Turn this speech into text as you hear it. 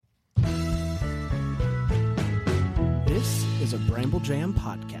is a Bramble Jam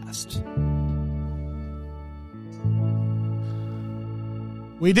podcast.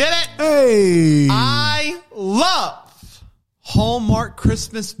 We did it! Hey! I love Hallmark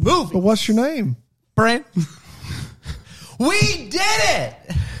Christmas movies. But what's your name? Brand. We did it!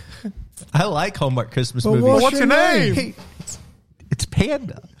 I like Hallmark Christmas But movies. what's your name? Hey, it's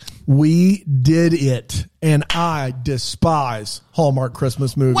Panda. We did it, and I despise Hallmark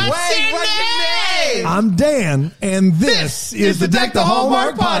Christmas movies. What's your name? I'm Dan, and this is the Deck the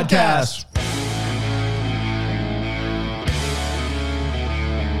Hallmark podcast.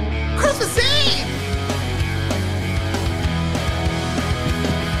 Christmas Eve!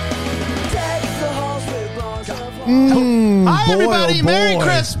 Hi, everybody. boy, Merry boy.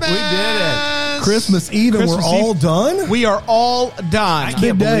 Christmas. We did it. Christmas Eve, and Christmas we're all Eve. done? We are all done. I can't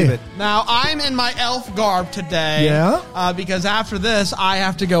Good day. believe it. Now, I'm in my elf garb today. Yeah? Because after this, I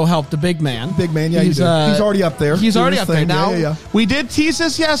have to go help the big man. Big man, yeah, you do. He's already up there. He's doing already his up there. thing. Now, Yeah. we did tease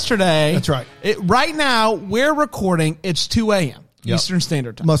this yesterday. That's right. Right now, we're recording. It's 2 a.m. Yep. Eastern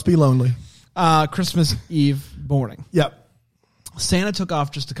Standard Time. Must be lonely. Christmas Eve morning. Yep. Santa took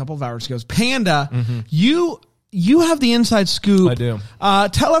off just a couple of hours ago. Panda, you have the inside scoop. I do.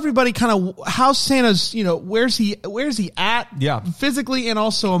 Tell everybody kind of how Santa's, where's he at? Yeah. Physically and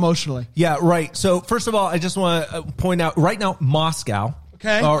also emotionally. Yeah, right. So, first of all, I just want to point out right now, Moscow.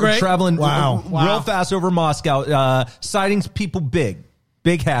 Okay, We're great. traveling Wow. real fast over Moscow. Sightings, people big.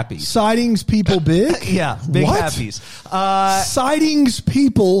 Big happies. Sightings people big? Yeah, big What? happies. Sightings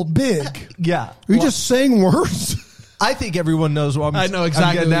people big. Yeah. Are you just saying words? I think everyone knows what I know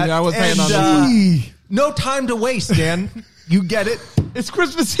exactly I'm getting what at. you- I was paying on And, this. Gee. no time to waste, Dan. You get it? It's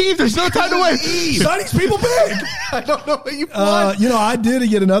Christmas Eve. There's no time to wait. Sightings people big. I don't know what you want. I did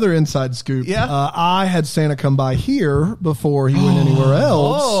get another inside scoop. Yeah? I had Santa come by here before he went anywhere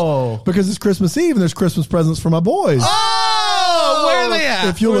else. Oh. Because it's Christmas Eve and there's Christmas presents for my boys. Oh, where are they at?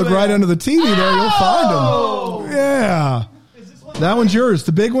 If you Where look are they right at? under the TV there, you'll find them. Yeah. That one's yours.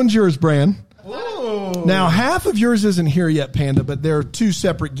 The big one's yours, Bran. Now, half of yours isn't here yet, Panda, but there are two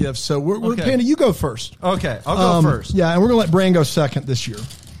separate gifts. So, Okay. Panda, you go first. Okay, I'll go first. Yeah, and we're going to let Bran go second this year.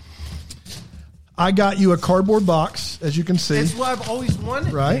 I got you a cardboard box, as you can see. It's what I've always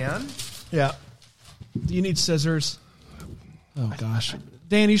wanted, Right. Dan. Yeah. Do you need scissors? Oh, gosh.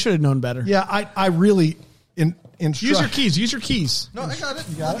 Dan, you should have known better. Yeah, I really instruct. Use your keys. Use your keys. No, I got it.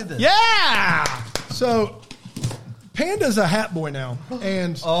 Look at this. Yeah. So, Panda's a hat boy now,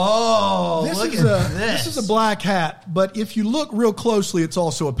 and Oh, this look is at this is a black hat. But if you look real closely, it's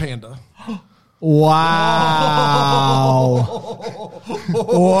also a panda. Wow.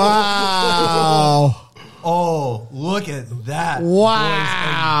 Wow. Oh, look at that.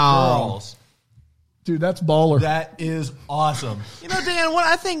 Wow. Girls. Dude, that's baller. That is awesome. Dan, what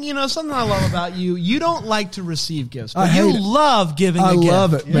I think, something I love about you, you don't like to receive gifts, but I hate you it. love giving I a gift.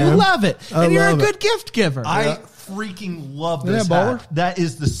 love it, You man. love it. I And you're a love it. good gift giver. I freaking love Isn't this that baller? hat. That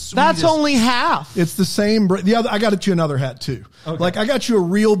is the sweetest. That's only half. It's the same. The other, I got you another hat too. Okay. Like I got you a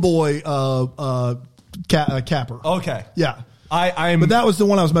real boy capper. Okay. Yeah, I'm. but that was the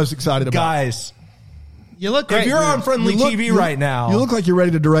one I was most excited about. guys. You look great. If you're on Friendly You look- TV you- right now, you look like you're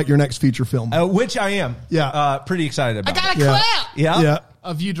ready to direct your next feature film. which I am. Yeah. Pretty excited I about. got a Yeah. clip Yeah. Yeah.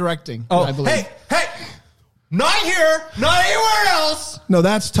 of you directing, Oh, I believe. hey, not here, not anywhere else. No,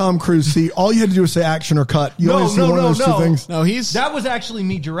 that's Tom Cruise. See, all you had to do was say action or cut. You only see one of those two things. No, he's... That was actually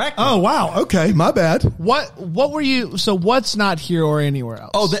me directing. Oh wow. Okay, my bad. What were you... So what's not here or anywhere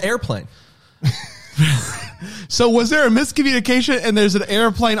else? Oh, the airplane. So was there a miscommunication and there's an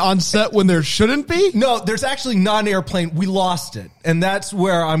airplane on set when there shouldn't be? No, there's actually not an airplane. We lost it, and that's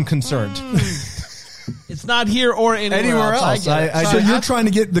where I'm concerned. It's not here or anywhere else. else. I get it. I So you're trying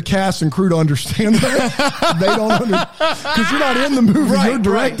to get the cast and crew to understand that they don't because you're not in the movie. Right, you're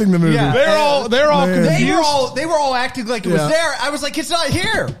directing right. the movie. Yeah. They're all Man. confused. They were all acting like it Yeah. was there. I was like, it's not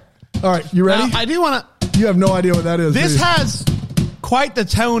here. All right, you ready? Now, I do want to... You have no idea what that is. This do you? has quite the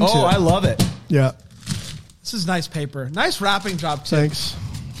tone to Oh, it. I love it. Yeah. This is nice paper. Nice wrapping job, too. Thanks.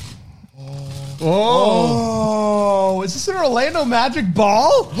 Oh, is this an Orlando Magic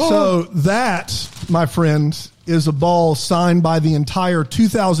ball? So that, my friend, is a ball signed by the entire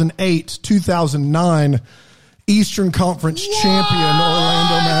 2008-2009 Eastern Conference champion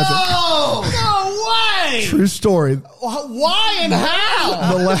Orlando Magic. No way! True story. Why and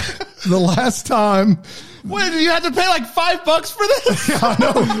how? The last time What, you had to pay like $5 for this? I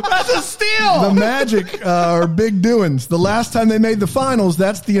know. That's a steal. the Magic are big doings. The last time they made the finals,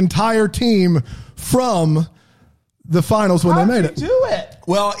 that's the entire team from the finals when they made it. Do it.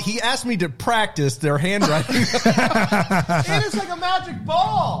 Well, he asked me to practice their handwriting. And it's like a magic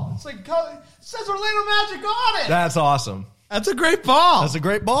ball. It's like, it says Orlando Magic on it. That's awesome. That's a great ball. That's a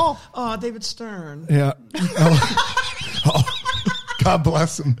great ball. Oh, David Stern. Yeah. God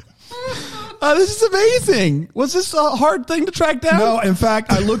bless him. This is amazing. Was this a hard thing to track down? No, in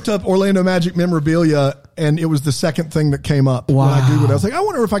fact, I looked up Orlando Magic memorabilia, and it was the second thing that came up. Wow. When I Googled it. I was like, I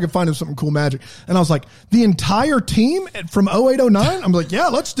wonder if I could find him something cool Magic. And I was like, the entire team from 08-09? I'm like, yeah,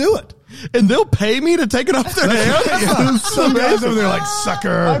 let's do it. And they'll pay me to take it off their hands? Some guys over there like,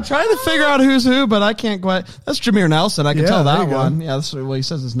 sucker. I'm trying to figure out who's who, but I can't quite. That's Jameer Nelson. I can Yeah, tell there that you go. one. Yeah, that's, well, he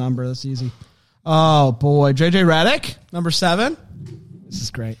says his number. That's easy. Oh, boy. JJ Redick, number 7. This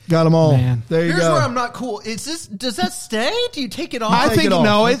is great. Got them all. Man. There you Here's go. where I'm not cool. Does that stay? Do you take it off? I take think, it off.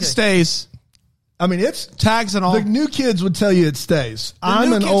 no, it Okay. stays. I mean, it's Tags and all. the new kids would tell you it stays.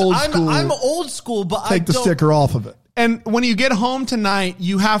 I'm New an kids, old school. I'm old school, but Take the sticker off of it. And when you get home tonight,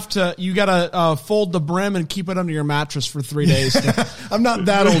 you gotta fold the brim and keep it under your mattress for 3 days. I'm not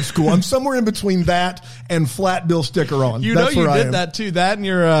that old school. I'm somewhere in between that and flat bill sticker on. You That's know you where I did am. that too. That and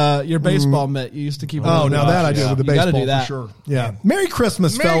your baseball mitt. You used to keep it Oh, under now the that I mattress. did with the You gotta baseball do that. for sure. Yeah. Merry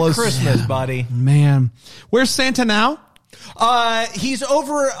Christmas, Merry fellas. Christmas, buddy. Man. Where's Santa now? He's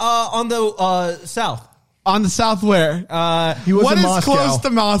over on the south. On the south where? He was What in is Moscow. close to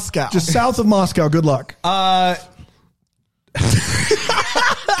Moscow? Just south of Moscow. Good luck. God,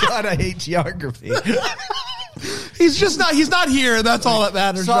 I hate geography. he's not here. That's all that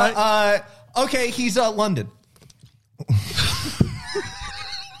matters, So, right? okay, he's London.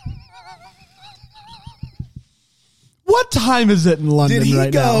 What time is it in London Did he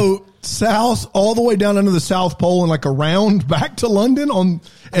right now? go south all the way down under the South Pole and like around back to London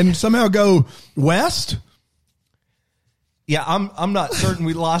and somehow go west? Yeah, I'm not certain.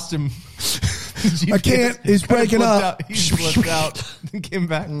 We lost him. I can't. He's breaking up. He flipped out and came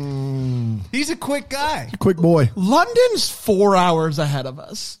back. He's a quick guy. Quick boy. London's 4 hours ahead of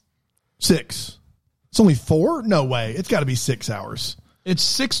us. 6. It's only 4? No way. It's got to be 6 hours. It's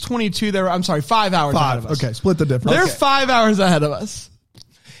 6:22 there. I'm sorry, 5 hours ahead 5. of us. Okay, split the difference. They're Okay. 5 hours ahead of us.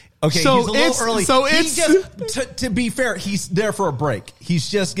 Okay, So he's a little it's- early. so He it's- just, to be fair, he's there for a break. He's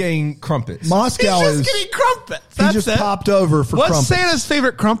just getting crumpets. Moscow He's is. just getting crumpets. He That's just it. popped over for What's crumpets. Santa's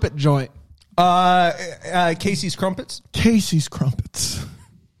favorite crumpet joint? Casey's Crumpets. Casey's Crumpets.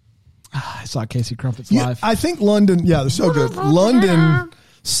 I saw Casey Crumpets Yeah, live. I think London. Yeah, they're so good. London,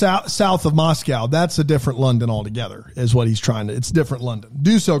 south of Moscow. That's a different London altogether. Is what he's trying to. It's different London.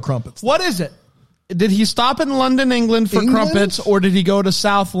 Do so Crumpets. What is it? Did he stop in London, England for England? crumpets, or did he go to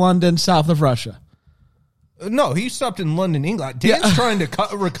South London, south of Russia? No, he stopped in London, England. Dan's trying to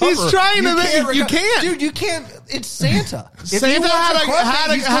recover. He's trying to make- you recover. can't. Dude, you can't. It's Santa. If Santa he wants had a a- crumpet, had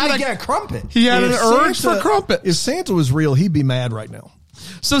a- he's had going a- to get a crumpet. He had an If urge Santa- for crumpets. If Santa was real, he'd be mad right now.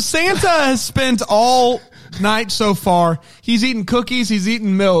 So Santa has spent all night so far. He's eating cookies. He's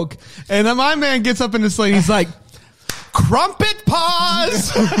eating milk. And then my man gets up in his sleigh. He's like, crumpet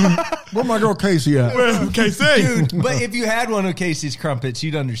paws. Where my girl Casey at? KC. Dude, but if you had one of Casey's crumpets,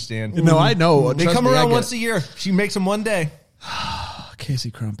 you'd understand. No, I know. They Trust come me, I around get once it. a year. She makes them one day.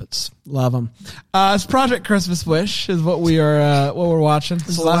 Casey Crumpets. Love them. It's Project Christmas Wish is what we're watching. This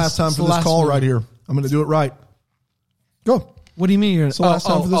is the last time for this call right here. I'm going to do it right. Go. What do you mean? It's the last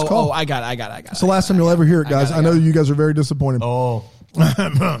time for this call. Oh, I got it. It's the last time you'll ever hear it, guys. I know you guys are very disappointed. Oh. What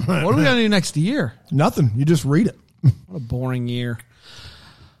are we going to do next year? Nothing. You just read it. What a boring year.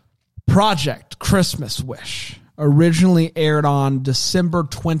 Project Christmas Wish originally aired on December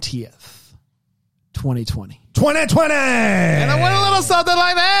 20th, 2020. 2020. And it went a little something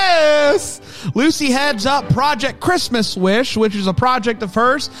like this. Lucy heads up Project Christmas Wish, which is a project of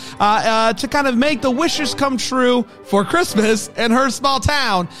hers to kind of make the wishes come true for Christmas in her small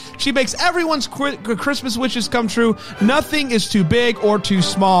town. She makes everyone's Christmas wishes come true. Nothing is too big or too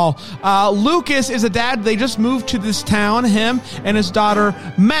small. Lucas is a dad. They just moved to this town, him and his daughter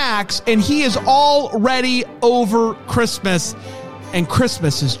Max, and he is already over Christmas. And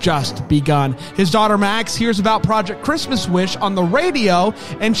Christmas has just begun. His daughter Max hears about Project Christmas Wish on the radio,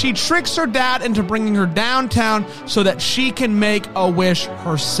 and she tricks her dad into bringing her downtown so that she can make a wish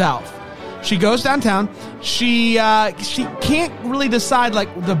herself. She goes downtown. She can't really decide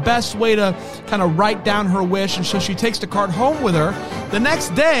like the best way to kind of write down her wish, and so she takes the card home with her. The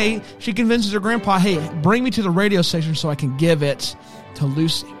next day, she convinces her grandpa, "Hey, bring me to the radio station so I can give it to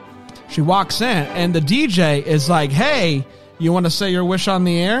Lucy." She walks in, and the DJ is like, "Hey, you want to say your wish on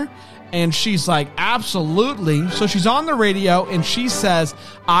the air?" And she's like, absolutely. So she's on the radio and she says,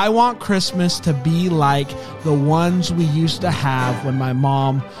 "I want Christmas to be like the ones we used to have when my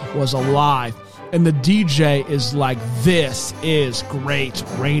mom was alive." And the DJ is like, "This is great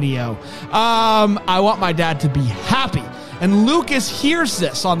radio. I want my dad to be happy And Lucas hears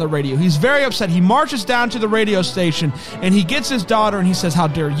this on the radio. He's very upset. He marches down to the radio station and he gets his daughter and he says, how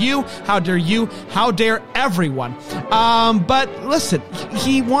dare you? How dare you? How dare everyone? But listen,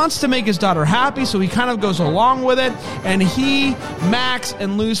 he wants to make his daughter happy, so he kind of goes along with it. And Max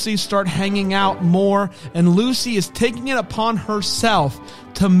and Lucy start hanging out more. And Lucy is taking it upon herself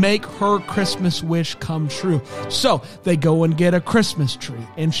to make her Christmas wish come true. So they go and get a Christmas tree,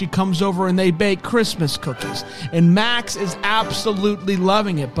 and she comes over and they bake Christmas cookies. And Max is absolutely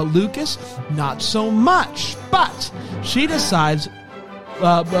loving it, but Lucas, not so much. But she decides,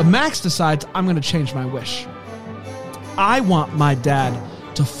 Max decides, I'm going to change my wish. I want my dad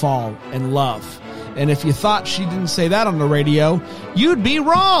to fall in love. And if you thought she didn't say that on the radio, you'd be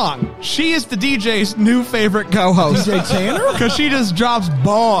wrong. She is the DJ's new favorite co-host. DJ Tanner? Because she just drops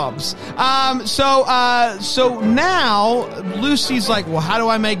bombs. So now Lucy's like, well, how do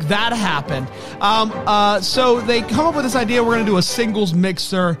I make that happen? So they come up with this idea. We're going to do a singles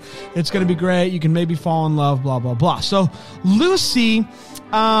mixer. It's going to be great. You can maybe fall in love, blah, blah, blah. So Lucy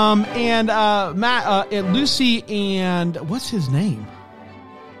Lucy and what's his name?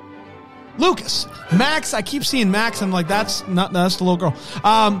 Lucas. Max, I keep seeing Max. I'm like, that's the little girl.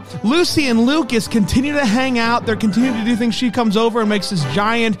 Lucy and Lucas continue to hang out. They're continuing to do things. She comes over and makes this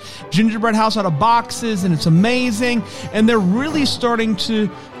giant gingerbread house out of boxes, and it's amazing. And they're really starting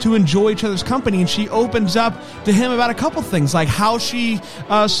to enjoy each other's company. And she opens up to him about a couple things, like how she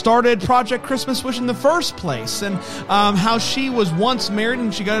started Project Christmas Wish in the first place, and how she was once married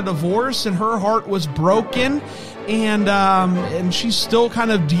and she got a divorce and her heart was broken. And she's still kind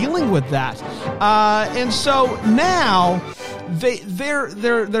of dealing with that. And so now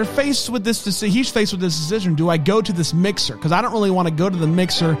they're faced with this decision. He's faced with this decision. Do I go to this mixer? Because I don't really want to go to the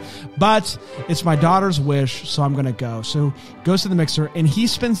mixer, but it's my daughter's wish, so I'm going to go. So goes to the mixer, and he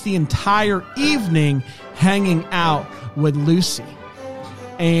spends the entire evening hanging out with Lucy.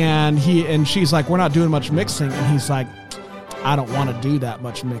 And she's like, we're not doing much mixing. And he's like, I don't want to do that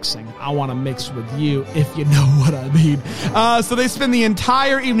much mixing. I want to mix with you, if you know what I mean. So they spend the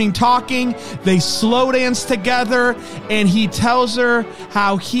entire evening talking. They slow dance together, and he tells her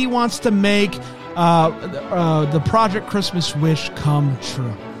how he wants to make the Project Christmas Wish come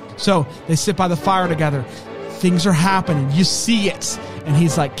true. So they sit by the fire together. Things are happening. You see it. And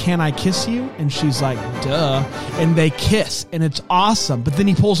he's like, can I kiss you? And she's like, duh. And they kiss, and it's awesome. But then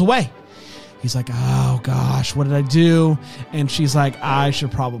he pulls away. He's like, oh, gosh, what did I do? And she's like, I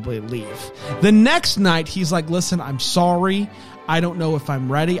should probably leave. The next night, he's like, listen, I'm sorry. I don't know if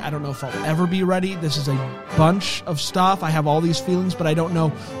I'm ready. I don't know if I'll ever be ready. This is a bunch of stuff. I have all these feelings, but I don't know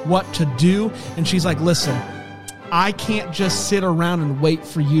what to do. And she's like, listen, I can't just sit around and wait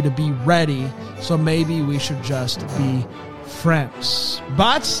for you to be ready. So maybe we should just be friends.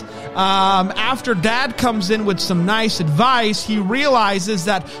 But after Dad comes in with some nice advice, he realizes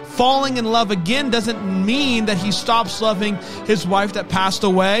that falling in love again doesn't mean that he stops loving his wife that passed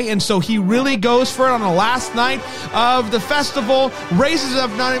away. And so he really goes for it on the last night of the festival, raises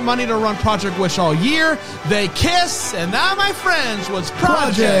enough money to run Project Wish all year. They kiss, and that, my friends, was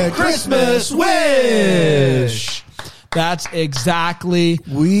Project Christmas Wish. That's exactly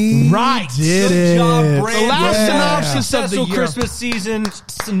right. Did it. Good job, Brandon. The last synopsis of the Successful year. Christmas season,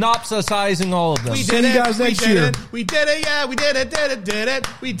 synopsizing all of them. We See did you it. guys next year. We did it. Yeah, we did it. Did it. Did it.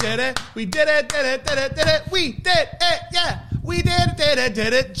 We did it. We did it. Did it. Did it. Did it. We did it. Yeah, we did it. Did it.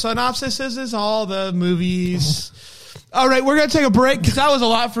 Did it. Synopsis is all the movies. All right, we're gonna take a break because that was a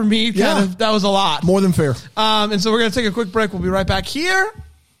lot for me. That was a lot. More than fair. And so we're gonna take a quick break. We'll be right back here.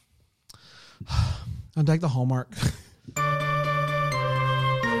 Undeck the Hallmark.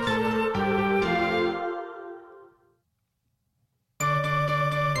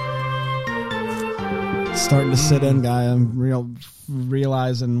 Starting to sit in, guy. I'm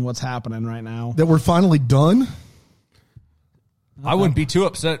realizing what's happening right now. That we're finally done? I wouldn't be too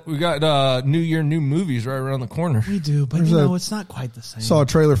upset. We got New Year, new movies right around the corner. We do, but it's not quite the same. Saw a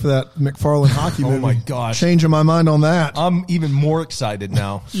trailer for that McFarlane hockey movie. Oh my gosh. Changing my mind on that. I'm even more excited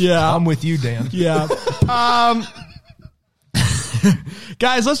now. Yeah. I'm with you, Dan. Yeah.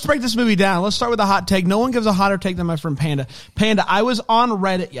 Guys, let's break this movie down. Let's start with a hot take. No one gives a hotter take than my friend Panda. Panda, I was on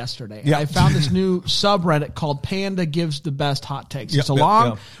Reddit yesterday. And I found this new subreddit called Panda Gives the Best Hot Takes. It's a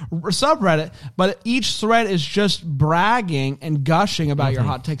long subreddit, but each thread is just bragging and gushing about your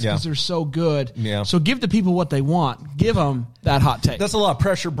hot takes because they're so good. Yeah. So give the people what they want. Give them that hot take. That's a lot of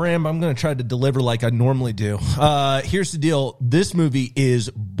pressure, Bram, but I'm going to try to deliver like I normally do. Here's the deal. This movie is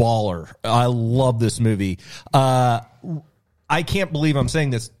baller. I love this movie. I can't believe I'm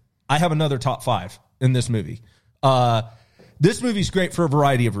saying this. I have another top 5 in this movie. This movie's great for a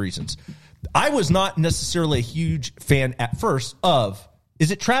variety of reasons. I was not necessarily a huge fan at first of,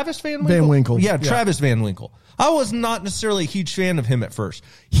 is it Travis Van Winkle? Van Winkle. Yeah, Travis Van Winkle. I was not necessarily a huge fan of him at first.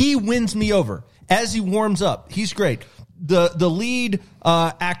 He wins me over as he warms up. He's great. The lead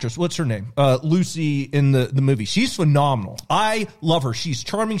actress, what's her name? Lucy in the movie. She's phenomenal. I love her. She's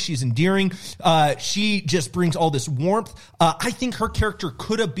charming. She's endearing. She just brings all this warmth. I think her character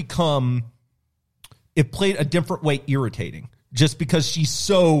could have become, it played a different way, irritating, just because she's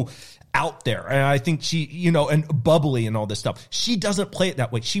so out there. And I think she, and bubbly and all this stuff. She doesn't play it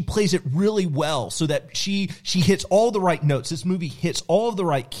that way. She plays it really well so that she hits all the right notes. This movie hits all of the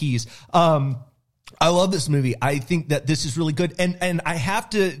right keys. I love this movie. I think that this is really good. And I have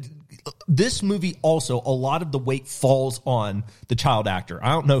to, this movie also, a lot of the weight falls on the child actor. I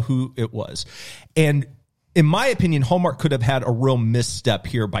don't know who it was. And in my opinion, Hallmark could have had a real misstep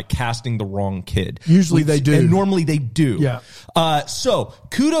here by casting the wrong kid. Usually they do. And normally they do. Yeah. So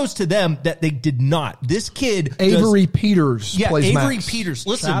kudos to them that they did not. This kid. Avery Peters plays Avery Max. Peters.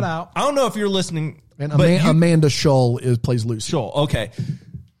 Listen, Shout out. I don't know if you're listening. And Amanda Schull plays Lucy. Schull, okay.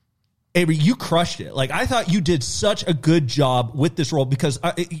 Avery, you crushed it. Like, I thought you did such a good job with this role because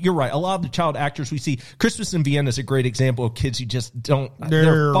you're right. A lot of the child actors we see, Christmas in Vienna is a great example of kids who just don't,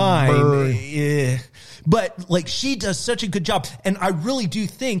 they're fine. Yeah. But like, she does such a good job. And I really do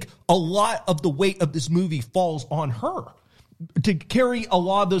think a lot of the weight of this movie falls on her to carry a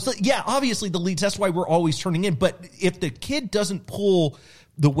lot of those. Yeah, obviously the leads, that's why we're always turning in. But if the kid doesn't pull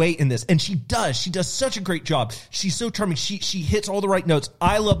the weight in this, and she does such a great job. She's so charming. She hits all the right notes.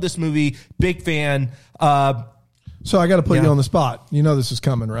 I love this movie. Big fan. So I got to put you on the spot. You know this is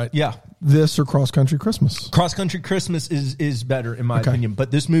coming, right? Yeah. This or Cross Country Christmas? Cross Country Christmas is better in my opinion, but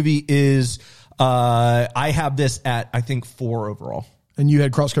this movie is. I have this at I think 4 overall. And you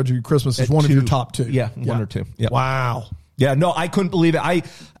had Cross Country Christmas as one of your top 2. Yeah, 1 or 2. Yeah. Wow. Yeah. No, I couldn't believe it.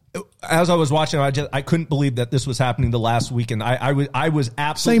 As I was watching, I couldn't believe that this was happening the last weekend. I was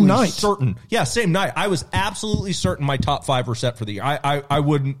absolutely certain. Yeah, same night. I was absolutely certain my top 5 were set for the year. I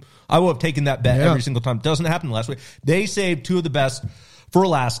would have taken that bet every single time. It doesn't happen last week. They saved 2 of the best for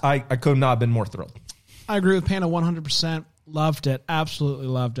last. I could not have been more thrilled. I agree with Panda 100%. Loved it. Absolutely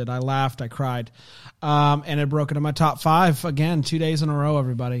loved it. I laughed. I cried. And it broke into my top 5 again, 2 days in a row,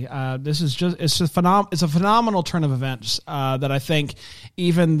 everybody. It's a phenomenal turn of events, that I think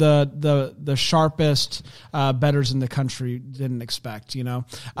even the sharpest, bettors in the country didn't expect,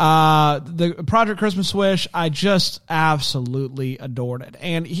 the Project Christmas Wish, I just absolutely adored it.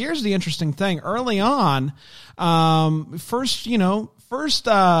 And here's the interesting thing. Early on, first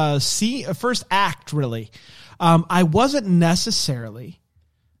act really, I wasn't necessarily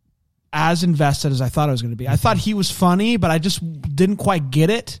as invested as I thought I was going to be. I thought he was funny, but I just didn't quite get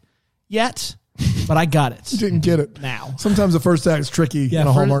it yet. But I got it. You didn't get it now. Sometimes the first act is tricky in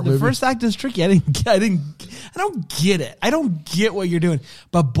a Hallmark movie. The first act is tricky. I don't get it. I don't get what you're doing.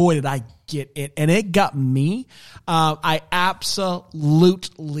 But boy, did I get it. And it got me. I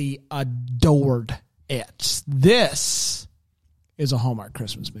absolutely adored it. This is a Hallmark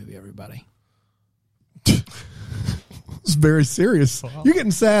Christmas movie, everybody. It's very serious. You're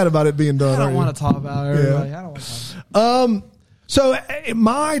getting sad about it being done. I don't want to talk about it, everybody. Yeah. I don't want to talk about it. So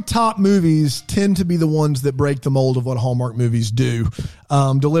my top movies tend to be the ones that break the mold of what Hallmark movies do.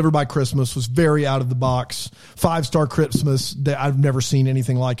 Delivered by Christmas was very out of the box. 5-star Christmas. I've never seen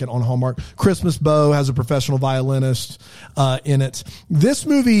anything like it on Hallmark. Christmas Bow has a professional violinist in it. This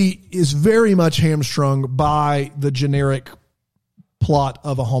movie is very much hamstrung by the generic plot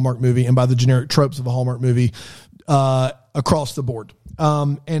of a Hallmark movie and by the generic tropes of a Hallmark movie across the board.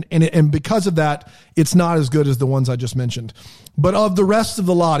 And because of that, it's not as good as the ones I just mentioned. But of the rest of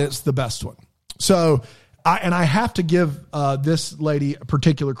the lot, it's the best one. So, I have to give this lady a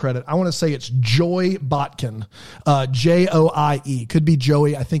particular credit. I want to say it's Joy Botkin, Joie. Could be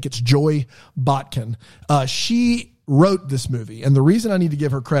Joey. I think it's Joy Botkin. She wrote this movie. And the reason I need to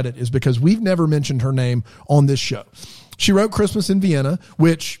give her credit is because we've never mentioned her name on this show. She wrote Christmas in Vienna,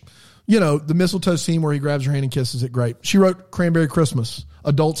 which... the mistletoe scene where he grabs her hand and kisses it, great. She wrote Cranberry Christmas,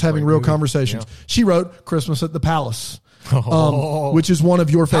 adults having real conversations. Yeah. She wrote Christmas at the Palace, which is one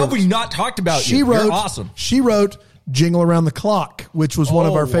of your favorites. How have we not talked about you? You're awesome. She wrote Jingle Around the Clock, which was one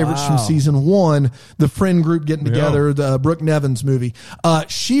of our favorites from season 1, the friend group getting together, the Brooke Nevins movie.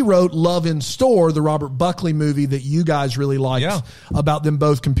 She wrote Love in Store, the Robert Buckley movie that you guys really liked, about them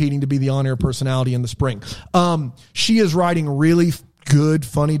both competing to be the on-air personality in the spring. She is writing really good,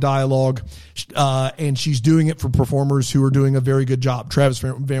 funny dialogue, and she's doing it for performers who are doing a very good job. Travis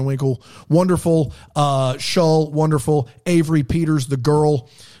Van Winkle, wonderful. Schull, wonderful. Avery Peters, the girl,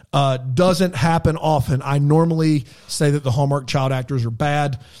 Doesn't happen often. I normally say that the Hallmark child actors are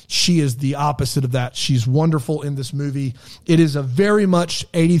bad. She is the opposite of that. She's wonderful in this movie. It is a very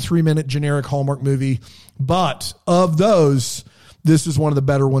much 83-minute generic Hallmark movie, but of those, this is one of the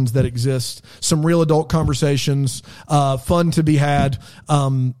better ones that exist. Some real adult conversations, fun to be had.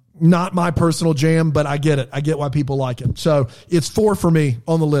 Not my personal jam, but I get it. I get why people like it. So it's 4 for me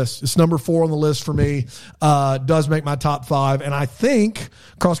on the list. It's number 4 on the list for me. Does make my top 5. And I think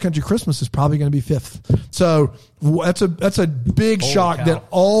Cross Country Christmas is probably going to be 5th. So that's a big shock cow. that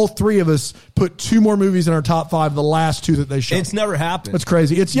all 3 of us put 2 more movies in our top 5, the last 2 that they showed. It's never happened. It's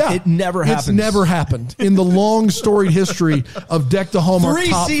crazy. It never happens. It's never happened in the long storied history of Deck the Hallmark 3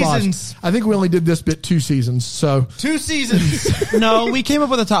 top seasons. 5. I think we only did this bit 2 seasons. So 2 seasons. No, we came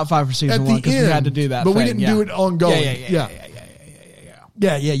up with a top 5 for season at 1 the because end, we had to do that. but we thing, didn't do it ongoing. Yeah.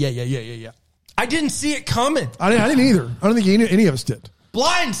 I didn't see it coming. I didn't either. I don't think any of us did.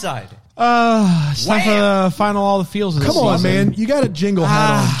 Blindside. It's time for the final all the feels of this Come on, season. man. You got a jingle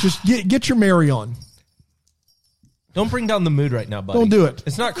hat on. Just get your Mary on. Don't bring down the mood right now, buddy. Don't do it.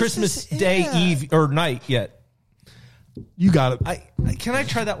 It's not Christmas Day Eve or night yet. You got it. Can I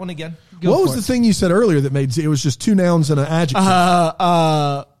try that one again? What was the thing you said earlier that made it was just 2 nouns and an adjective?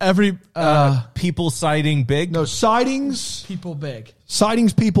 People citing big. No, sightings. People big.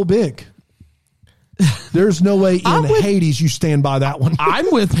 Sightings people big. There's no way in Hades you stand by that one.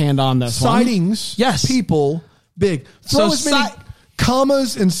 I'm with Hand on this one. Sightings, Yes. people big. Throw So as many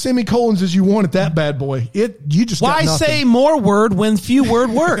commas and semicolons as you want at that bad boy. You just Why got nothing. say more word when few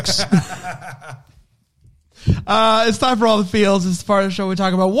word works? It's time for all the feels. It's the part of the show we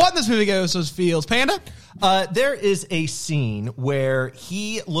talk about what this movie goes those feels. Panda? There is a scene where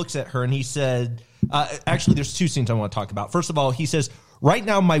he looks at her and he said, actually, there's 2 scenes I want to talk about. First of all, he says, right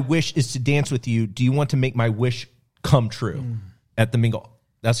now my wish is to dance with you. Do you want to make my wish come true? At the mingle.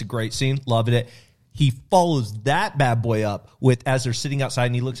 That's a great scene. Loving it. He follows that bad boy up with, as they're sitting outside,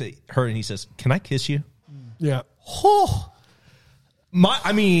 and he looks at her and he says, can I kiss you? Yeah. Oh, my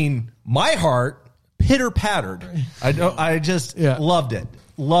heart pitter-pattered. I just loved it.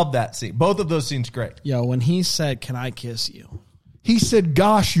 Loved that scene. Both of those scenes great. Yo, when he said, can I kiss you? He said,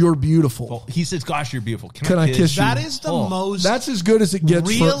 gosh, you're beautiful. Well, he says, gosh, you're beautiful. Can I kiss you? That is the most That's as good as it gets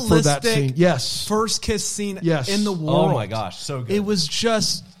for that realistic scene. Yes. first kiss scene Yes. in the world. Oh, my gosh. So good. It was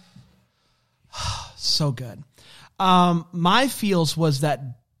just so good. My feels was that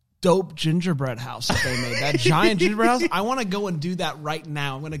dope gingerbread house that they made, that giant gingerbread house. I want to go and do that right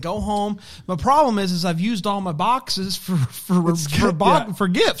now. I'm going to go home. My problem is I've used all my boxes for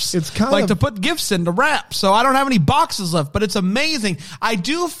gifts. It's kind like of to put gifts in to wrap. So I don't have any boxes left, but it's amazing. I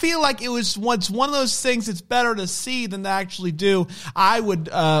do feel like it's one of those things it's better to see than to actually do. I would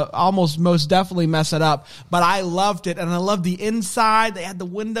almost most definitely mess it up, but I loved it. And I loved the inside. They had the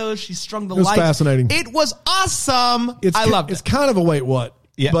windows. She strung the lights. It was fascinating. It was awesome. I loved it. It's kind of a wait what.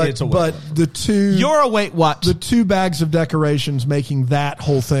 Yeah, but, it's a wait but what. the 2 You're a wait what? The 2 bags of decorations making that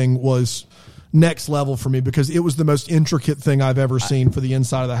whole thing was next level for me because it was the most intricate thing I've ever seen for the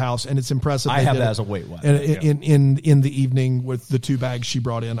inside of the house, and it's impressive. I have that as a wait what. And in the evening with the 2 bags she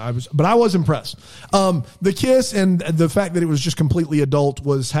brought in, I was impressed. The kiss and the fact that it was just completely adult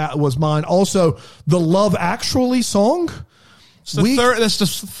was mine. Also, the Love Actually song. That's the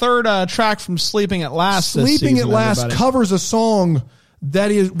third track from Sleeping at Last. Sleeping at Last covers a song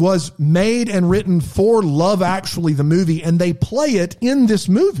that was made and written for Love Actually, the movie, and they play it in this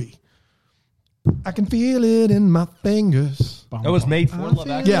movie. I can feel it in my fingers. That was made for Love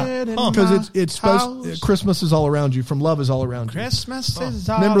Actually? Yeah, because it's supposed Christmas is all around you from Love is all around you. Christmas is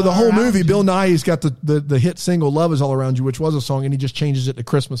all Remember the whole around movie, you. Bill Nighy's got the hit single Love is all around you, which was a song, and he just changes it to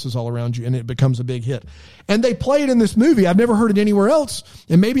Christmas is all around you, and it becomes a big hit. And they play it in this movie. I've never heard it anywhere else,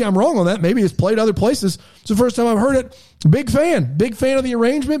 and maybe I'm wrong on that. Maybe it's played other places. It's the first time I've heard it. Big fan of the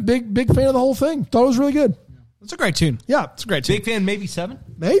arrangement, big fan of the whole thing. Thought it was really good. It's a great tune. Yeah. It's a great tune. Big fan, maybe 7?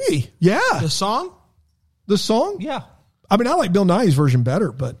 Maybe. Yeah. The song? The song? Yeah. I mean, I like Bill Nighy's version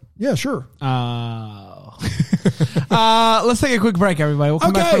better, but yeah, sure. Let's take a quick break, everybody. We'll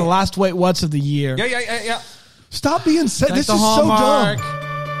come back for the last wait what's of the year. Yeah. Stop being sad. Thank This the is Hallmark. so dumb.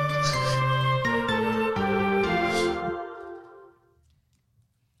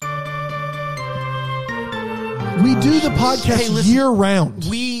 We do the podcast Hey, listen, year round.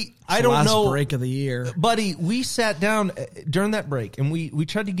 I don't last know. break of the year. Buddy, we sat down during that break and we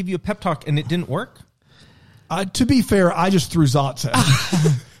tried to give you a pep talk and it didn't work. To be fair, I just threw Zotz at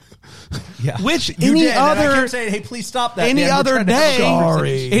Yeah. Which You any did, and I other kept saying, hey, please stop that. any man. We're other trying to have a day,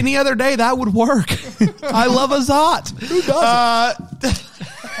 conversation." any other day that would work. I love a Zot. Who doesn't?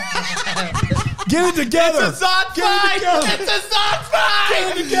 Get it together. It's a Zod fight. It's a Zod fight.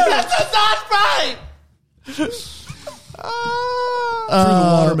 Get it together. It's a Zod fight. Threw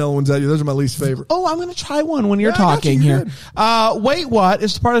the watermelon ones at you. Those are my least favorite. Oh, I'm going to try one when you're Yeah, I got talking you. here. Good. Wait, what?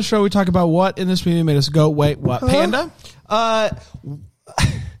 It's the part of the show we talk about what in this movie made us go, wait, what? Panda?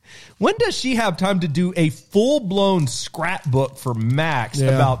 When does she have time to do a full-blown scrapbook for Max Yeah.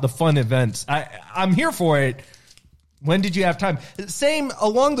 about the fun events? I'm here for it. When did you have time?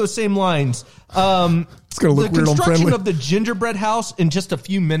 Along those same lines. It's gonna look the weird on construction Friendly. of the gingerbread house in just a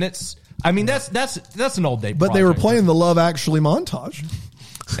few minutes. I mean, that's an all day. But they were playing the Love Actually montage.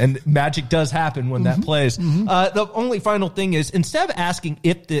 and magic does happen when that plays. The only final thing is, instead of asking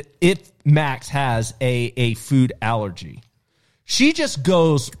if Max has a food allergy, she just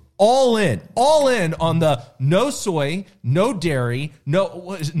goes all in on the no soy, no dairy,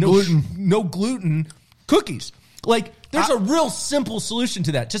 no gluten cookies. Like, there's a real simple solution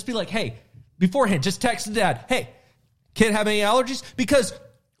to that. Just be like, hey, beforehand, just text the dad, hey, kid have any allergies? Because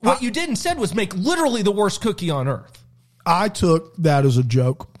what you did instead was make literally the worst cookie on earth. I took that as a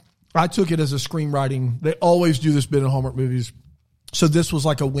joke. I took it as a screenwriting. They always do this bit in Hallmark movies. So this was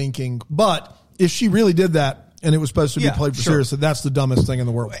like a winking. But if she really did that and it was supposed to be played for serious, that's the dumbest thing in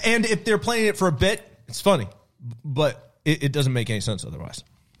the world. And if they're playing it for a bit, it's funny. But it doesn't make any sense otherwise.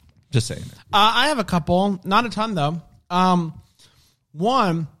 Just saying that. I have a couple. Not a ton, though.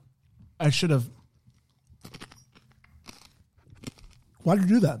 One, I should have... Why did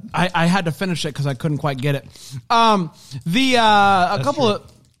you do that? I had to finish it because I couldn't quite get it. A couple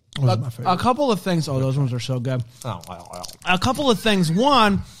of things. Oh, those ones are so good. A couple of things.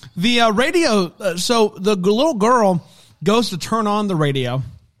 One, the radio. So the little girl goes to turn on the radio,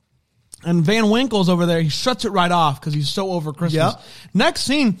 and Van Winkle's over there. He shuts it right off because he's so over Christmas. Yep. Next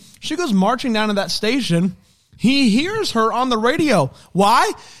scene, she goes marching down to that station. He hears her on the radio.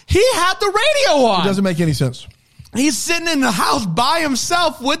 Why? He had the radio on. It doesn't make any sense. He's sitting in the house by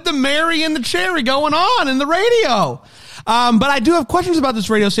himself with the Mary and the Cherry going on in the radio. But I do have questions about this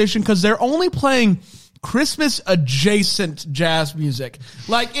radio station because they're only playing Christmas adjacent jazz music.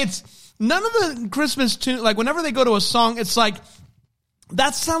 Like, it's none of the Christmas tune. Like, whenever they go to a song, it's like,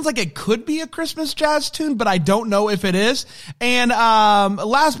 that sounds like it could be a Christmas jazz tune, but I don't know if it is. And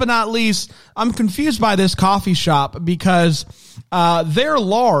last but not least, I'm confused by this coffee shop because their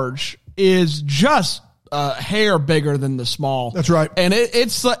large is just hair bigger than the small. That's right. And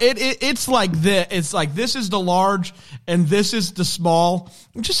it's like this. It's like this is the large and this is the small.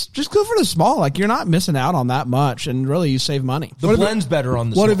 Just go for the small. Like, you're not missing out on that much, and really you save money. The blend's better on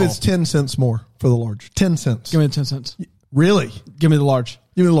the What small. if it's 10 cents more for the large? 10 cents. Give me the 10 cents. Really? Give me the large.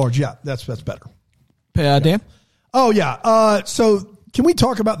 Give me the large. Yeah, that's better. Dan? Oh, yeah. So can we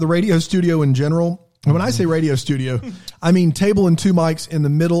talk about the radio studio in general? And when I say radio studio, I mean table and two mics in the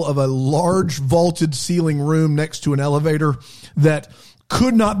middle of a large vaulted ceiling room next to an elevator that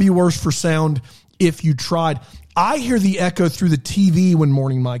could not be worse for sound if you tried. I hear the echo through the TV when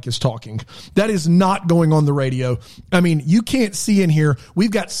Morning Mike is talking. That is not going on the radio. I mean, you can't see in here.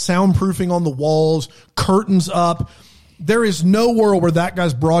 We've got soundproofing on the walls, curtains up. There is no world where that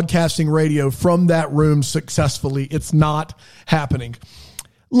guy's broadcasting radio from that room successfully. It's not happening.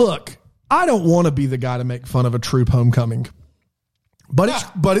 Look, I don't want to be the guy to make fun of a troop homecoming, but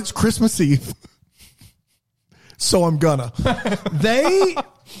it's Christmas Eve. So I'm gonna. They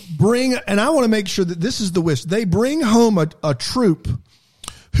bring, and I want to make sure that this is the wish. They bring home a troop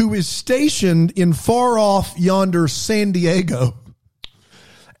who is stationed in far off yonder San Diego.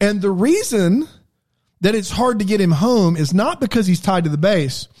 And the reason that it's hard to get him home is not because he's tied to the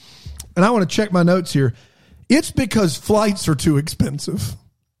base. And I want to check my notes here. It's because flights are too expensive.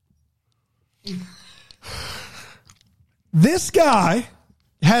 This guy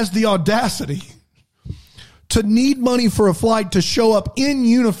has the audacity to need money for a flight to show up in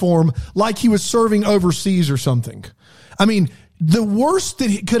uniform like he was serving overseas or something. I mean, the worst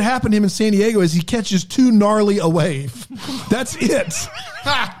that could happen to him in San Diego is he catches too gnarly a wave. That's it.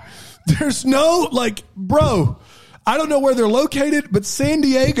 There's no, like, bro, I don't know where they're located, but San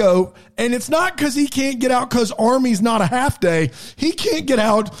Diego, and it's not because he can't get out because Army's not a half day. He can't get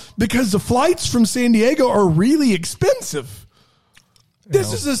out because the flights from San Diego are really expensive.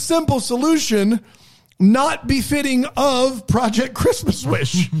 This is a simple solution, not befitting of Project Christmas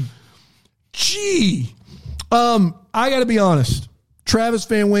Wish. Gee. I got to be honest. Travis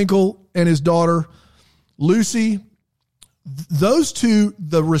Van Winkle and his daughter, Lucy, those two,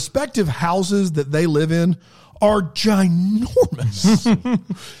 the respective houses that they live in are ginormous.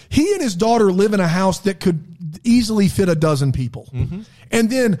 He and his daughter live in a house that could easily fit a dozen people. Mm-hmm. And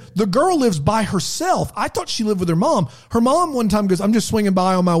then the girl lives by herself. I thought she lived with her mom. Her mom one time goes, I'm just swinging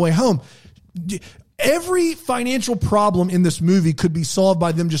by on my way home. Every financial problem in this movie could be solved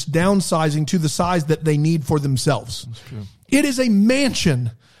by them just downsizing to the size that they need for themselves. That's true. It is a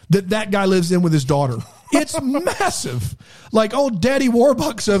mansion that guy lives in with his daughter. It's massive. Like, oh, Daddy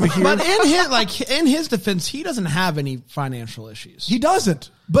Warbucks over here. But in his defense, he doesn't have any financial issues. He doesn't.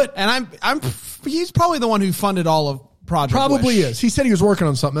 But he's probably the one who funded all of Project Probably Wish. is. He said he was working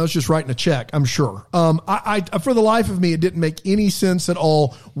on something. I was just writing a check, I'm sure. I for the life of me, it didn't make any sense at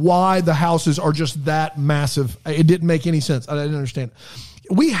all why the houses are just that massive. It didn't make any sense. I didn't understand.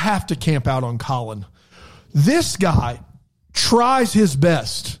 We have to camp out on Colin. This guy tries his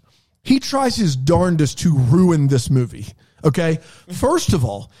best. He tries his darndest to ruin this movie. Okay? First of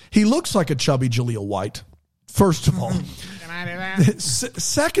all, he looks like a chubby Jaleel White. First of all.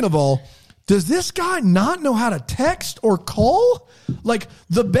 Second of all, does this guy not know how to text or call? Like,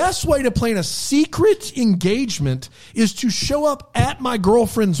 the best way to plan a secret engagement is to show up at my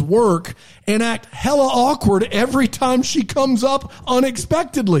girlfriend's work and act hella awkward every time she comes up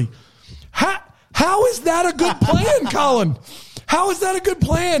unexpectedly. How is that a good plan, Colin? How is that a good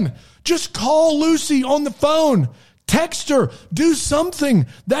plan? Just call Lucy on the phone. Text her. Do something.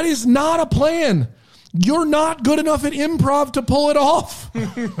 That is not a plan. You're not good enough at improv to pull it off.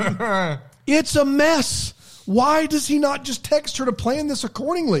 It's a mess. Why does he not just text her to plan this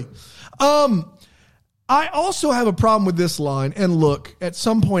accordingly? I also have a problem with this line. And look, at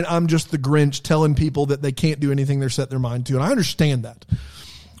some point, I'm just the Grinch telling people that they can't do anything they're set their mind to. And I understand that.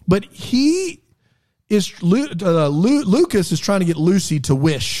 But Lucas is trying to get Lucy to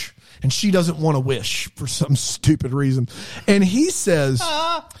wish. And she doesn't want to wish for some stupid reason. And he says...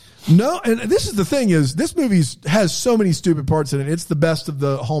 No, and this is the thing is, this movie has so many stupid parts in it. It's the best of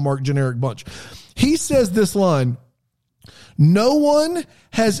the Hallmark generic bunch. He says this line, no one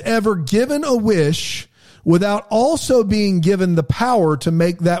has ever given a wish without also being given the power to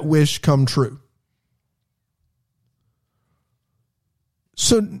make that wish come true.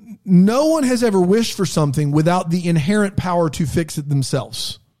 So no one has ever wished for something without the inherent power to fix it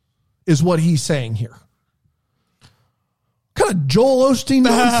themselves, is what he's saying here. What kind of Joel Osteen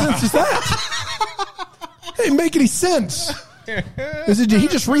nonsense is that? It didn't make any sense. Did he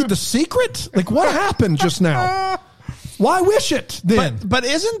just read The Secret? Like, what happened just now? Why wish it then? But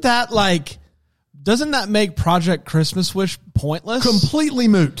isn't that like, doesn't that make Project Christmas Wish pointless? Completely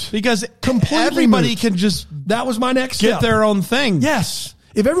moot. Because everybody moot. can just that was my next get step. their own thing. Yes.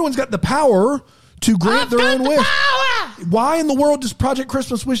 If everyone's got the power to grant their own wish, why in the world does Project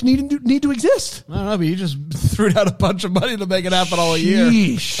Christmas Wish need to exist? I don't know, but you just threw out a bunch of money to make it happen all a year.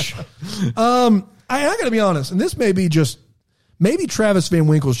 I got to be honest, and this may be just, maybe Travis Van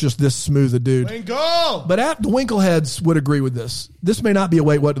Winkle's just this smooth a dude. Winkle! But the Winkleheads would agree with this. This may not be a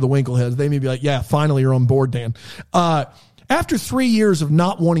wait what to the Winkleheads. They may be like, yeah, finally you're on board, Dan. After 3 years of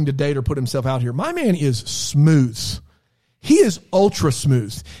not wanting to date or put himself out here, my man is smooth. He is ultra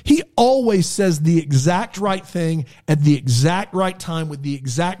smooth. He always says the exact right thing at the exact right time with the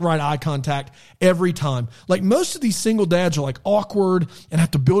exact right eye contact every time. Like, most of these single dads are like awkward and have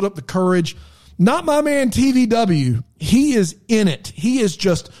to build up the courage. Not my man TVW. He is in it. He is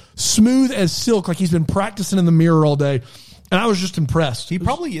just smooth as silk, like he's been practicing in the mirror all day. And I was just impressed. He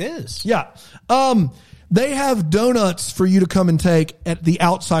probably is. Yeah. They have donuts for you to come and take at the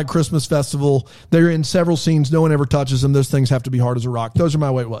outside Christmas festival. They're in several scenes. No one ever touches them. Those things have to be hard as a rock. Those are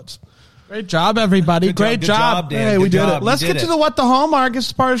my wait whats. Great job, everybody. Great job. Dan. Hey, we did it. Let's get to the What the Hallmark. This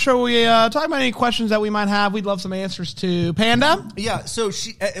is part of the show. We talk about any questions that we might have. We'd love some answers to. Panda? Yeah, so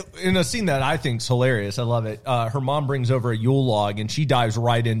she, in a scene that I think is hilarious, I love it. Her mom brings over a Yule log, and she dives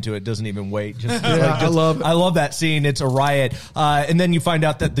right into it, doesn't even wait. I love that scene. It's a riot. And then you find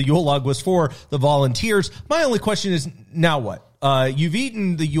out that the Yule log was for the volunteers. My only question is, now what? You've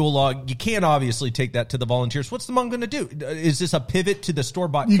eaten the Yule log. You can't obviously take that to the volunteers. What's the mom going to do? Is this a pivot to the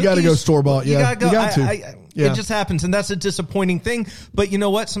store-bought cookies? You got to go store-bought, yeah. You got to. Yeah. It just happens, and that's a disappointing thing. But you know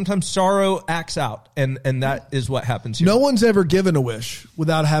what? Sometimes sorrow acts out, and that is what happens here. No one's ever given a wish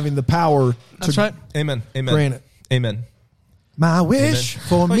without having the power That's right. Amen. Amen. grant it. Amen. My wish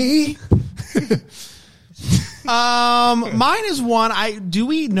for me. Mine is one. Do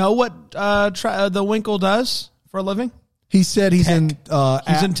we know what the Winkle does for a living? He said he's in in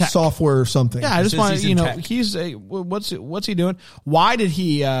tech. software or something. Yeah, I just want to, tech. he's what's he doing? Why did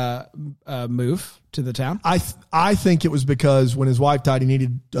he move to the town? I think it was because when his wife died, he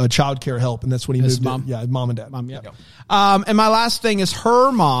needed childcare help, and that's when he moved. mom? Yeah, mom and dad. Mom, yeah. And my last thing is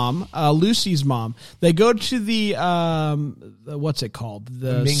her mom, Lucy's mom. They go to the what's it called?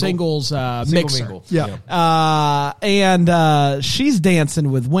 The singles mixer. Mingle. Yeah. And she's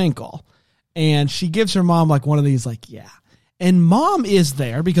dancing with Winkle, and she gives her mom like one of these, like, yeah. And mom is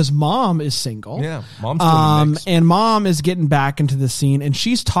there because mom is single. Yeah, mom's still in the mix. And mom is getting back into the scene, and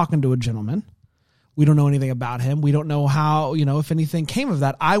she's talking to a gentleman. We don't know anything about him. We don't know how, if anything came of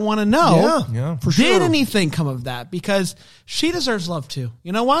that. I want to know. Yeah, for sure. Did anything come of that? Because she deserves love too.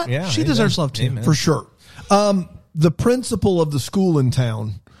 You know what? Yeah, she amen. deserves love too. Amen. For sure. The principal of the school in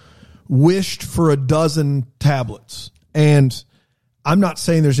town wished for 12 tablets. And I'm not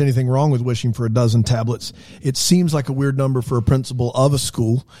saying there's anything wrong with wishing for 12 tablets. It seems like a weird number for a principal of a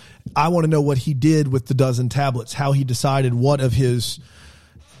school. I want to know what he did with the 12 tablets, how he decided what of his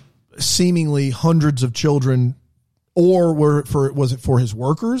seemingly hundreds of children, or was it for his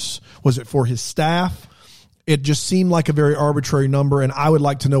workers? Was it for his staff? It just seemed like a very arbitrary number, and I would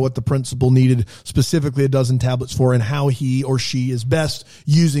like to know what the principal needed specifically 12 tablets for and how he or she is best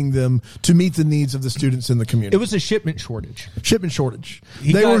using them to meet the needs of the students in the community. It was a shipment shortage.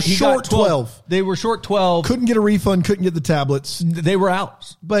 They were short 12. They were short 12. Couldn't get a refund, couldn't get the tablets, They were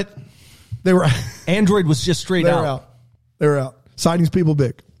out. but they were Android was just straight they out. were out. They were out. Sightings people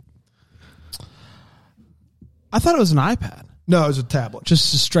big. I thought it was an iPad. No, it was a tablet.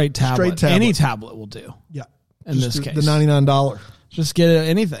 Just a straight tablet. Straight tablet. Any tablet will do. Yeah. In Just this case. the $99. Just get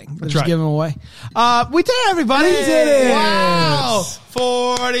anything. Just right. give them away. We did it, everybody. We did it. Wow.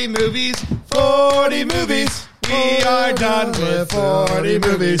 40 movies. 40 movies. We are done with 40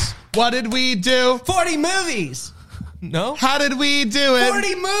 movies. What did we do? 40 movies. No? How did we do it?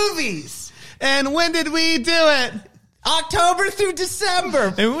 40 movies. And when did we do it? October through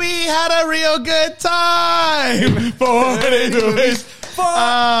December. And we had a real good time. 40 movies.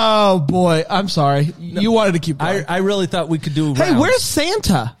 Oh, boy. I'm sorry. You wanted to keep going. I really thought we could do Hey, rounds. where's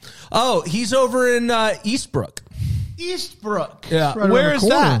Santa? Oh, he's over in Eastbrook. Eastbrook. Yeah. Right around Where the is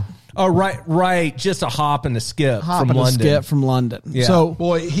corner. that? Oh, right. Just a hop and a skip Hop from and a London. skip from London. Yeah. So,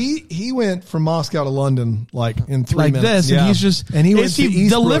 Boy, he went from Moscow to London like in 3 like minutes. this, Yeah. and he's just, And he went is to he Eastbrook.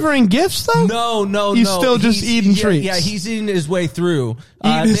 delivering gifts though? No, He's no. still just eating treats. Yeah, he's eating his way through.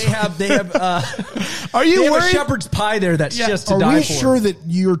 Eating his- They have. Are you they have a worried? shepherd's pie there that's Yeah. just to Are die we for. sure that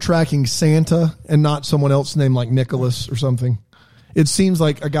you're tracking Santa and not someone else named like Nicholas or something? It seems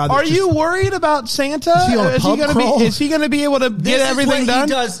like a guy that Are just- you worried about Santa? Is he on a pub crawl? Is he going to be able to This get is everything what done?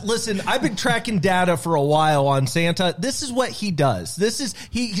 He does. Listen, I've been tracking data for a while on Santa. This is what he does.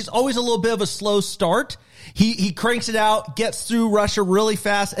 He's always a little bit of a slow start. He cranks it out, gets through Russia really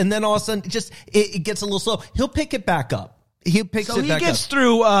fast, and then all of a sudden it gets a little slow. He'll pick it back up. He gets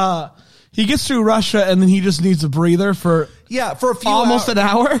through. He gets through Russia, and then he just needs a breather for for a few almost hours. an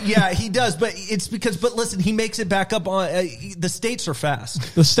hour. Yeah, he does, but listen, he makes it back up on the states are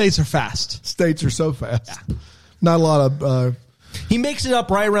fast. The states are fast. States are so fast. Not a lot of He makes it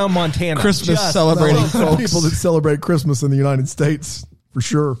up right around Montana. Christmas Just- celebrating not a lot of folks. people that celebrate Christmas in the United States for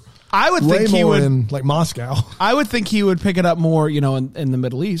sure. I would Way think he more would. in like Moscow. I would think he would pick it up more, in the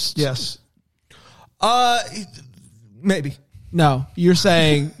Middle East. Yes. Maybe. No, you're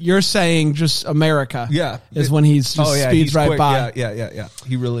saying just America. Yeah. is when he's just speeds he's right quick. by. Yeah.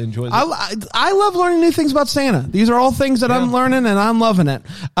 He really enjoys it. I love learning new things about Santa. These are all things that I'm learning, and I'm loving it.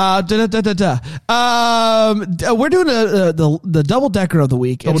 We're doing the double decker of the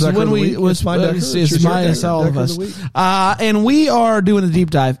week. Double It's decker when of the we week. was It's my decker. it's It's your my decker. it's all of Decker of us. the week. And we are doing a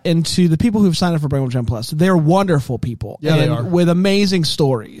deep dive into the people who've signed up for Bring Gem Plus. They're wonderful people, Yeah, they and are. with amazing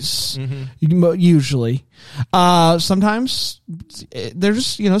stories. Usually, sometimes they're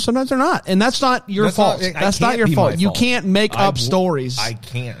just sometimes they're not, and that's not your That's fault. not- I That's not can't your be fault. my You fault. can't make up stories. I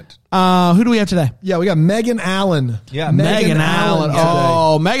can't. Who do we have today? Yeah, we got Megan Allen. Yeah, Megan Allen. today.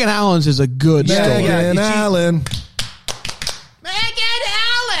 Oh, Megan Allen's is a good story. Megan Yeah, Allen. Megan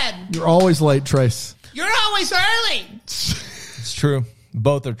Allen, You're always late, Trace. you're always early. It's true.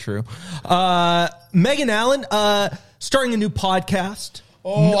 Both are true. Megan Allen, starting a new podcast.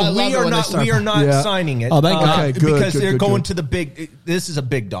 Oh, I love it when they start- We are not Yeah. signing it. Oh, thank God. Okay, good, because good, they're good, going good. to the big. This is a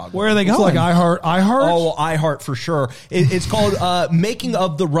big dog. Where are they It's going? like iHeart. Oh, iHeart for sure. It's called Making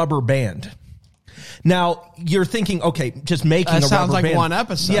of the Rubber Band. Now you're thinking, okay, just making That a sounds rubber like band. one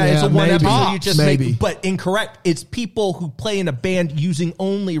episode. Yeah, it's Yeah, a one maybe. episode. You just Maybe. make, but incorrect. It's people who play in a band using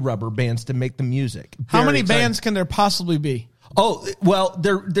only rubber bands to make the music. How Very many exciting. bands can there possibly be? Oh, well,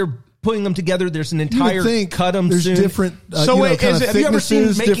 they're putting them together. There's an You entire would think cut them there's soon. different. So wait, kind is of it- have you ever seen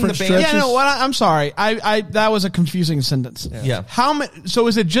thicknesses, Making different the Band? stretches. Yeah, no. I'm sorry. I that was a confusing sentence. Yeah. How many? So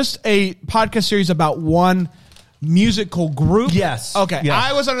is it just a podcast series about one musical group? Yes. Okay. Yeah.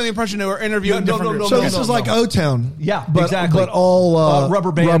 I was under the impression they were interviewing No, different no, groups. So no, this no, is no. like O-Town. Yeah, but, exactly. But all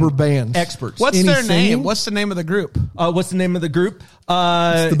rubber bands. experts. What's Any their singing? name? What's the name of the group? What's the name of the group?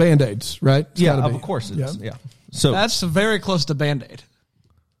 It's the Band-Aids, right? It's yeah, gotta be. of course it is. Yeah. Yeah. So That's very close to Band-Aid.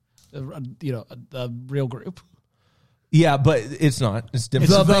 A real group. Yeah, but it's not. It's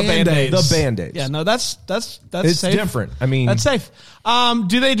different. It's the Band-Aids. The Band-Aids. Yeah, no, that's It's safe. different. I mean, That's safe.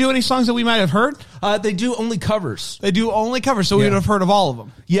 Do they do any songs that we might have heard? they do only covers. They do only covers, so we would have heard of all of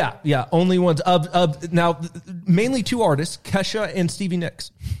them. Yeah, only ones. Now, mainly two artists, Kesha and Stevie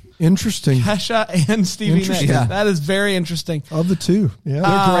Nicks. Interesting. Kesha and Stevie Nicks. Interesting. Yeah. That is very interesting. Of the two. Yeah.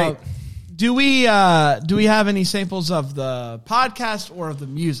 They're great. Do we have any samples of the podcast or of the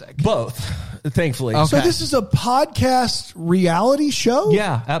music? Both, thankfully. Okay. So this is a podcast reality show?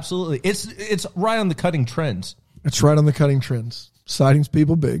 Yeah, absolutely. It's right on the cutting trends. It's right on the cutting trends. Sightings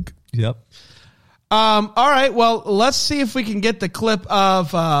people big. Yep. All right. Well, let's see if we can get the clip of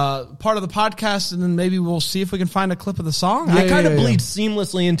part of the podcast, and then maybe we'll see if we can find a clip of the song. They kind of bleed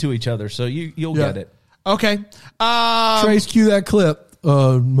seamlessly into each other, so you'll get it. Okay. Trace, cue that clip.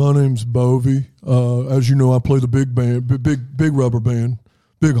 My name's Bovey. As you know, I play the big band, big rubber band,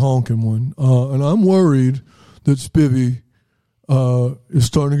 big honking one. And I'm worried that Spivvy is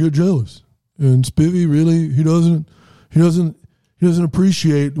starting to get jealous. And Spivvy really he doesn't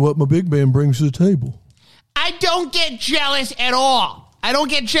appreciate what my big band brings to the table. I don't get jealous at all. I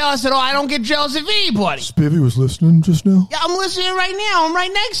don't get jealous at all. I don't get jealous of anybody. Spivvy was listening just now. Yeah, I'm listening right now. I'm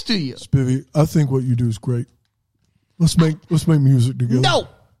right next to you. Spivvy, I think what you do is great. Let's make music together. No.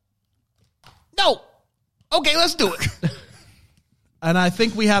 Okay, let's do it. And I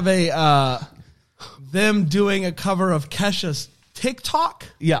think we have them doing a cover of Kesha's TikTok.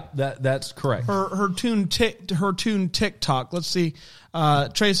 Yeah, that's correct. Her tune TikTok. Let's see.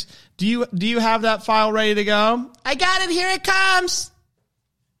 Trace, do you have that file ready to go? I got it. Here it comes.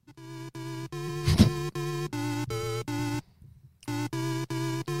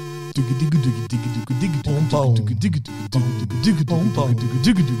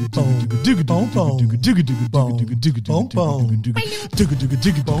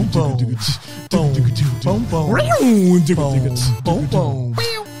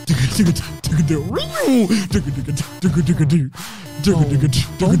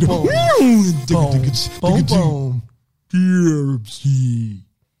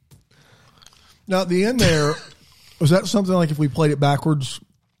 Now at the end there, was that something like if we played it backwards?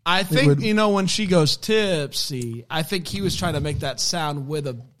 I think, when she goes tipsy, I think he was trying to make that sound with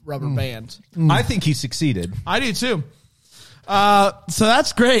a rubber band. I think he succeeded. I do too. So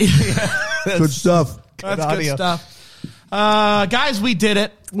that's great. Good stuff. That's good stuff. Guys, we did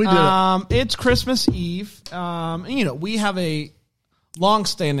it. We did it. It's Christmas Eve. We have a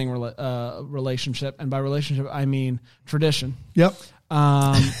long-standing relationship, and by relationship, I mean tradition. Yep.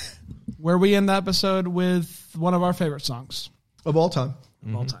 Where we end the episode with one of our favorite songs Of all time.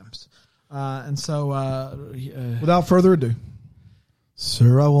 of all times. And so, Without further ado.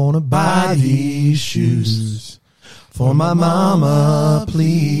 Sir, I want to buy these shoes for my mama,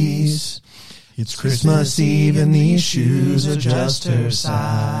 please. It's Christmas Eve and these shoes are just her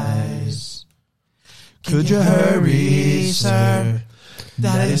size. Could you hurry, sir?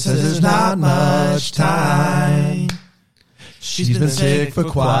 Daddy says there's not much time. She's been sick for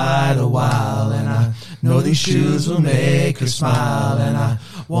quite a while, and I know these shoes will make her smile, and I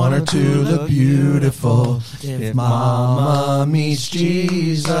want her to look beautiful if Mama meets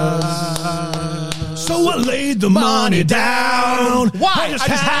Jesus. So I laid the money down. Why? I just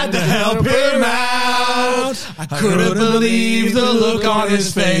had to help him out. I couldn't believe the look on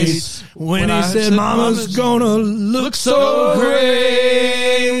his face when he said Mama's gonna look so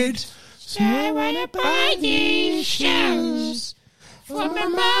great. So I wanna buy these shoes for my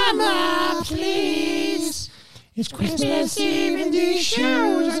mama, please. It's Christmas Eve and these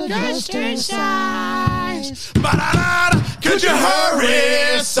shoes are just her size. Could you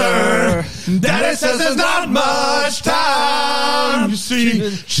hurry, sir? Daddy says there's not much time. You see,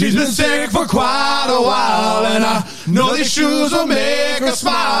 she's been sick for quite a while, and I know these shoes will make her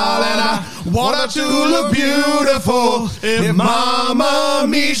smile, and I want her to look beautiful if Mama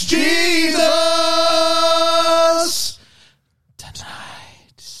meets Jesus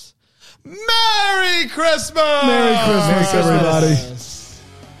tonight. Merry Christmas! Merry Christmas, everybody.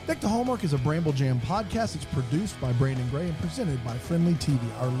 Deck the Hallmark is a Bramble Jam podcast. It's produced by Brandon Gray and presented by Friendly TV.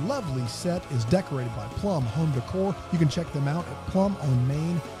 Our lovely set is decorated by Plum Home Decor. You can check them out at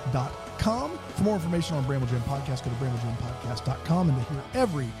plumonmain.com. For more information on Bramble Jam Podcast, go to bramblejampodcast.com. And to hear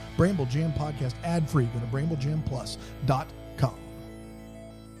every Bramble Jam podcast ad-free, go to bramblejamplus.com.